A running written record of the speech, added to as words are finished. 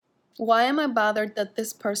Why am I bothered that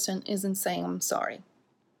this person isn't saying I'm sorry?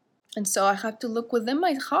 And so I have to look within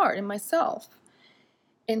my heart and myself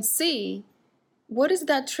and see, what is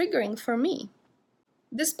that triggering for me?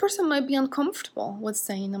 This person might be uncomfortable with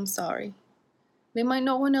saying I'm sorry. They might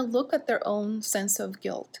not want to look at their own sense of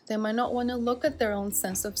guilt. They might not want to look at their own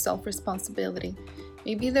sense of self-responsibility.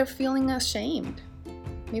 Maybe they're feeling ashamed.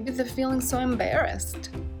 Maybe they're feeling so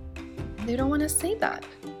embarrassed. They don't want to say that.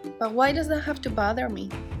 But why does that have to bother me?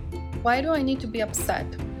 Why do I need to be upset?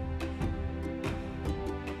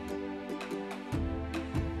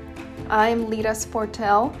 I'm Lita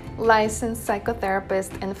Sportel, licensed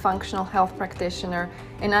psychotherapist and functional health practitioner,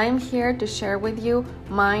 and I'm here to share with you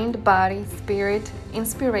mind, body, spirit,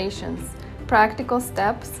 inspirations, practical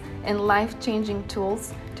steps, and life-changing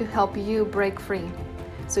tools to help you break free,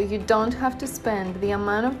 so you don't have to spend the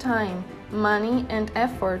amount of time, money, and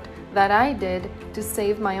effort that I did to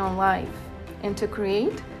save my own life and to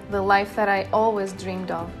create the life that I always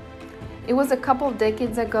dreamed of. It was a couple of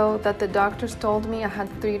decades ago that the doctors told me I had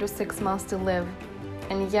 3 to 6 months to live.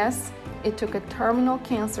 And yes, it took a terminal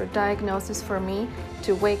cancer diagnosis for me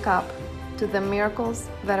to wake up to the miracles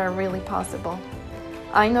that are really possible.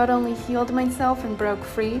 I not only healed myself and broke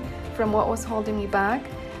free from what was holding me back,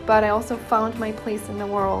 but I also found my place in the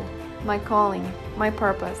world, my calling, my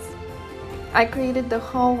purpose. I created the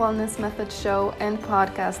Whole Wellness Method show and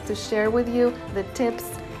podcast to share with you the tips,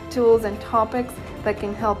 tools, and topics that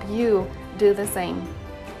can help you do the same.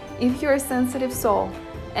 If you're a sensitive soul,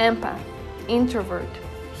 empath, introvert,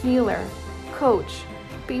 healer, coach,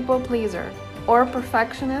 people pleaser, or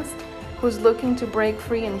perfectionist who's looking to break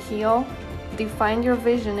free and heal, define your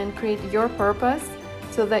vision and create your purpose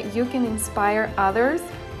so that you can inspire others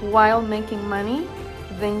while making money,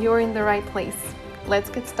 then you're in the right place. Let's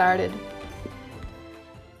get started.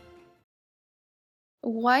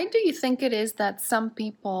 Why do you think it is that some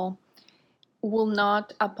people will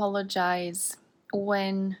not apologize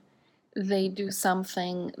when they do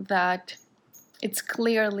something that it's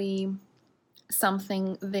clearly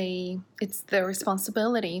something it's their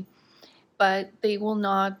responsibility, but they will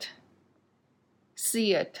not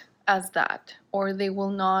see it as that, or they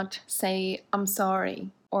will not say I'm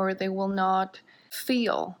sorry, or they will not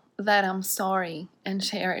feel that I'm sorry and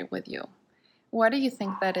share it with you? Why do you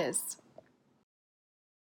think that is?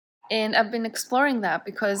 And I've been exploring that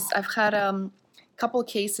because I've had a couple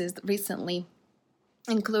cases recently,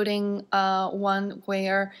 including one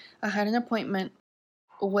where I had an appointment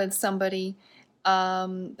with somebody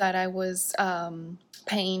that I was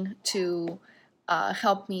paying to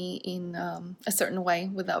help me in a certain way,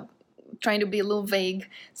 without trying to be a little vague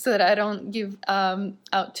so that I don't give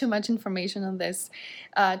out too much information on this,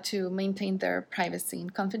 to maintain their privacy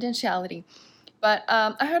and confidentiality. But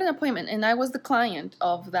I had an appointment, and I was the client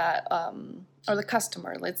of that, or the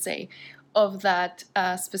customer, let's say, of that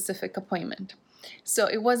specific appointment. So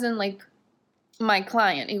it wasn't like my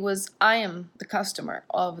client, it was I am the customer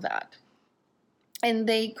of that. And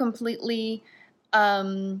they completely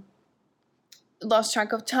lost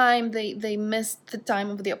track of time. They missed the time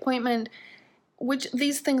of the appointment, which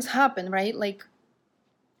these things happen, right? Like,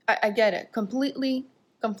 I get it. Completely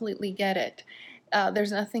get it.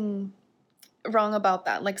 There's nothing wrong about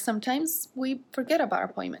that. Like, sometimes we forget about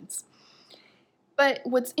appointments. But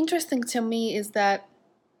what's interesting to me is that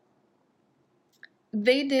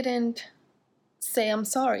they didn't say I'm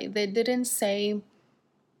sorry. They didn't say,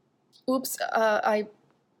 oops, I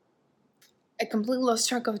completely lost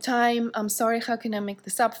track of time. I'm sorry, how can I make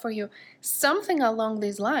this up for you? Something along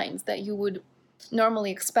these lines that you would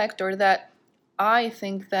normally expect, or that I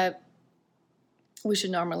think that we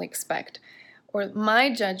should normally expect. Or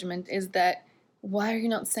my judgment is that, why are you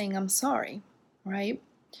not saying I'm sorry, right?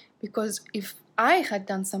 Because if I had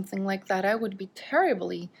done something like that, I would be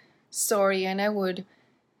terribly sorry, and I would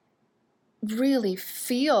really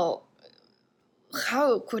feel,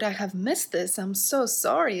 how could I have missed this? I'm so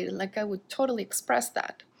sorry. Like, I would totally express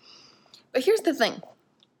that. But here's the thing.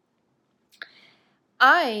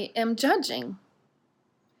 I am judging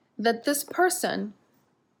that this person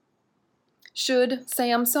should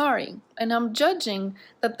say I'm sorry, and I'm judging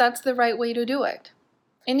that that's the right way to do it.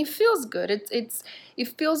 And it feels good. It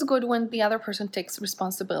feels good when the other person takes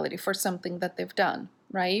responsibility for something that they've done,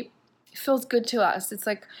 right? It feels good to us. It's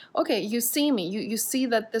like, okay, you see me. You see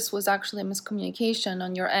that this was actually a miscommunication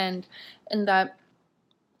on your end, and that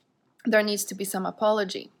there needs to be some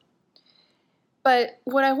apology. But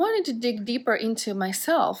what I wanted to dig deeper into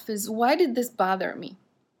myself is, why did this bother me?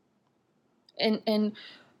 And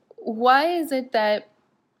why is it that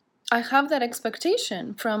I have that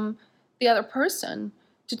expectation from the other person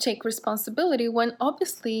to take responsibility, when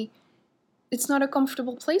obviously it's not a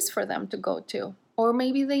comfortable place for them to go to. Or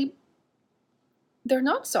maybe they're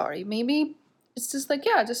not sorry. Maybe it's just like,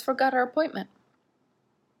 yeah, I just forgot our appointment.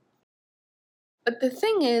 But the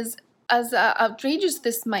thing is, as outrageous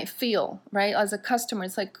this might feel, right, as a customer,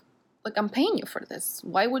 it's like I'm paying you for this.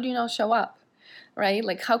 Why would you not show up, right?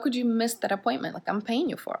 Like, how could you miss that appointment? Like, I'm paying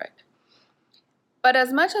you for it. But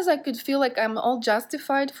as much as I could feel like I'm all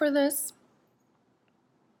justified for this,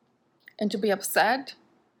 and to be upset,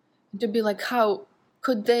 and to be like, how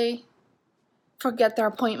could they forget their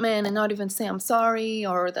appointment and not even say I'm sorry,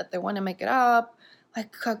 or that they want to make it up?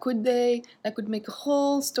 Like, how could they? I could make a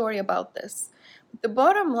whole story about this. The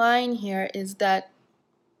bottom line here is that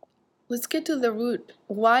let's get to the root.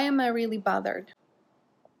 Why am I really bothered?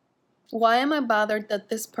 Why am I bothered that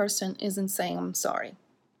this person isn't saying I'm sorry?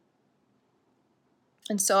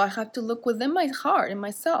 And so I have to look within my heart and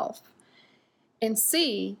myself and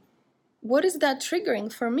see, what is that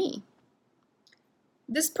triggering for me?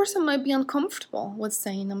 This person might be uncomfortable with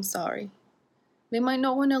saying I'm sorry. They might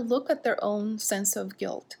not want to look at their own sense of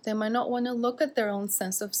guilt. They might not want to look at their own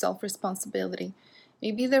sense of self-responsibility.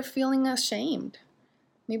 Maybe they're feeling ashamed.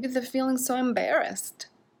 Maybe they're feeling so embarrassed.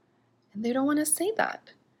 And they don't want to say that.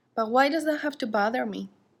 But why does that have to bother me?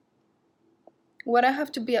 Why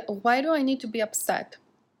do I need to be upset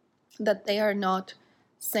that they are not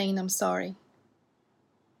saying I'm sorry?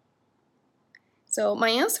 So my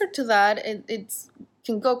answer to that, it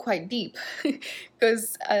can go quite deep,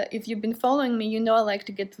 because if you've been following me, you know I like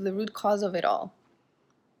to get to the root cause of it all.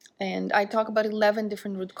 And I talk about 11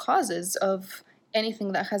 different root causes of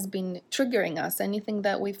anything that has been triggering us, anything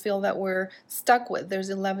that we feel that we're stuck with. There's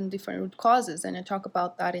 11 different root causes, and I talk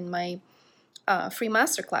about that in my free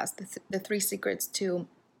masterclass, the 3 secrets to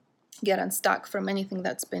get unstuck from anything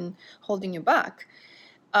that's been holding you back.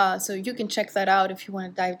 So you can check that out if you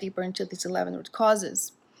want to dive deeper into these 11 root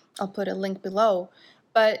causes. I'll put a link below.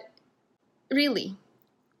 But really,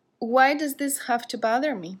 why does this have to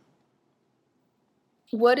bother me?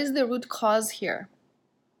 What is the root cause here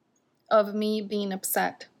of me being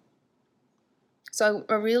upset? So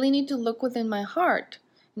I really need to look within my heart.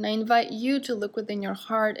 And I invite you to look within your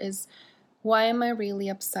heart is, why am I really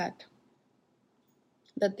upset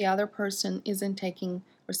that the other person isn't taking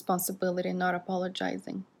responsibility and not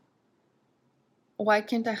apologizing? Why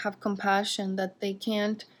can't I have compassion that they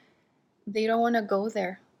don't want to go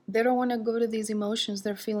there? They don't want to go to these emotions.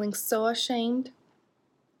 They're feeling so ashamed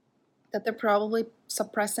that they're probably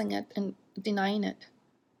suppressing it and denying it.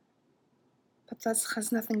 But that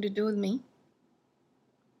has nothing to do with me.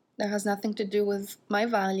 That has nothing to do with my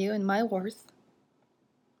value and my worth.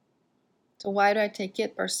 So why do I take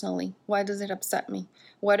it personally? Why does it upset me?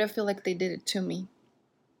 Why do I feel like they did it to me?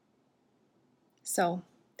 So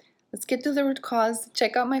let's get to the root cause.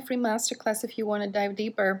 Check out my free masterclass if you want to dive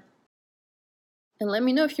deeper. And let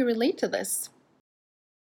me know if you relate to this.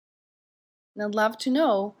 And I'd love to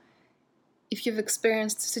know if you've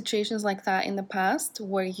experienced situations like that in the past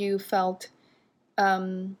where you felt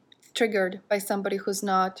triggered by somebody who's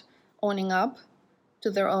not owning up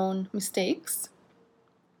to their own mistakes.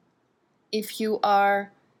 If you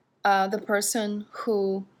are the person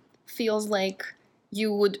who feels like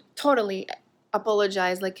you would totally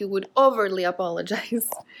apologize, like you would overly apologize,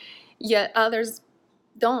 yet others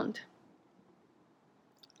don't.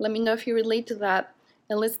 Let me know if you relate to that,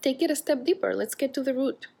 and let's take it a step deeper. Let's get to the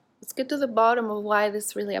root. Let's get to the bottom of why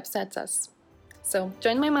this really upsets us. So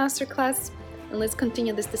join my masterclass and let's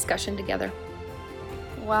continue this discussion together.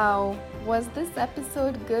 Wow, was this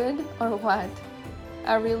episode good or what?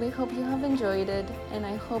 I really hope you have enjoyed it, and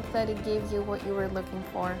I hope that it gave you what you were looking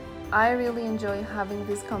for. I really enjoy having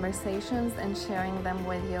these conversations and sharing them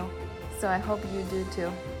with you, so I hope you do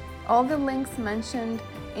too. All the links mentioned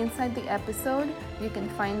inside the episode, you can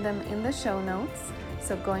find them in the show notes,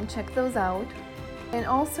 so go and check those out. And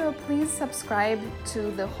also, please subscribe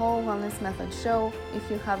to the Whole Wellness Method show if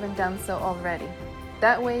you haven't done so already.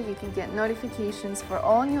 That way you can get notifications for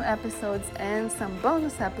all new episodes and some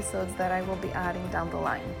bonus episodes that I will be adding down the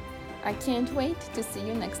line. I can't wait to see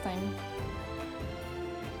you next time.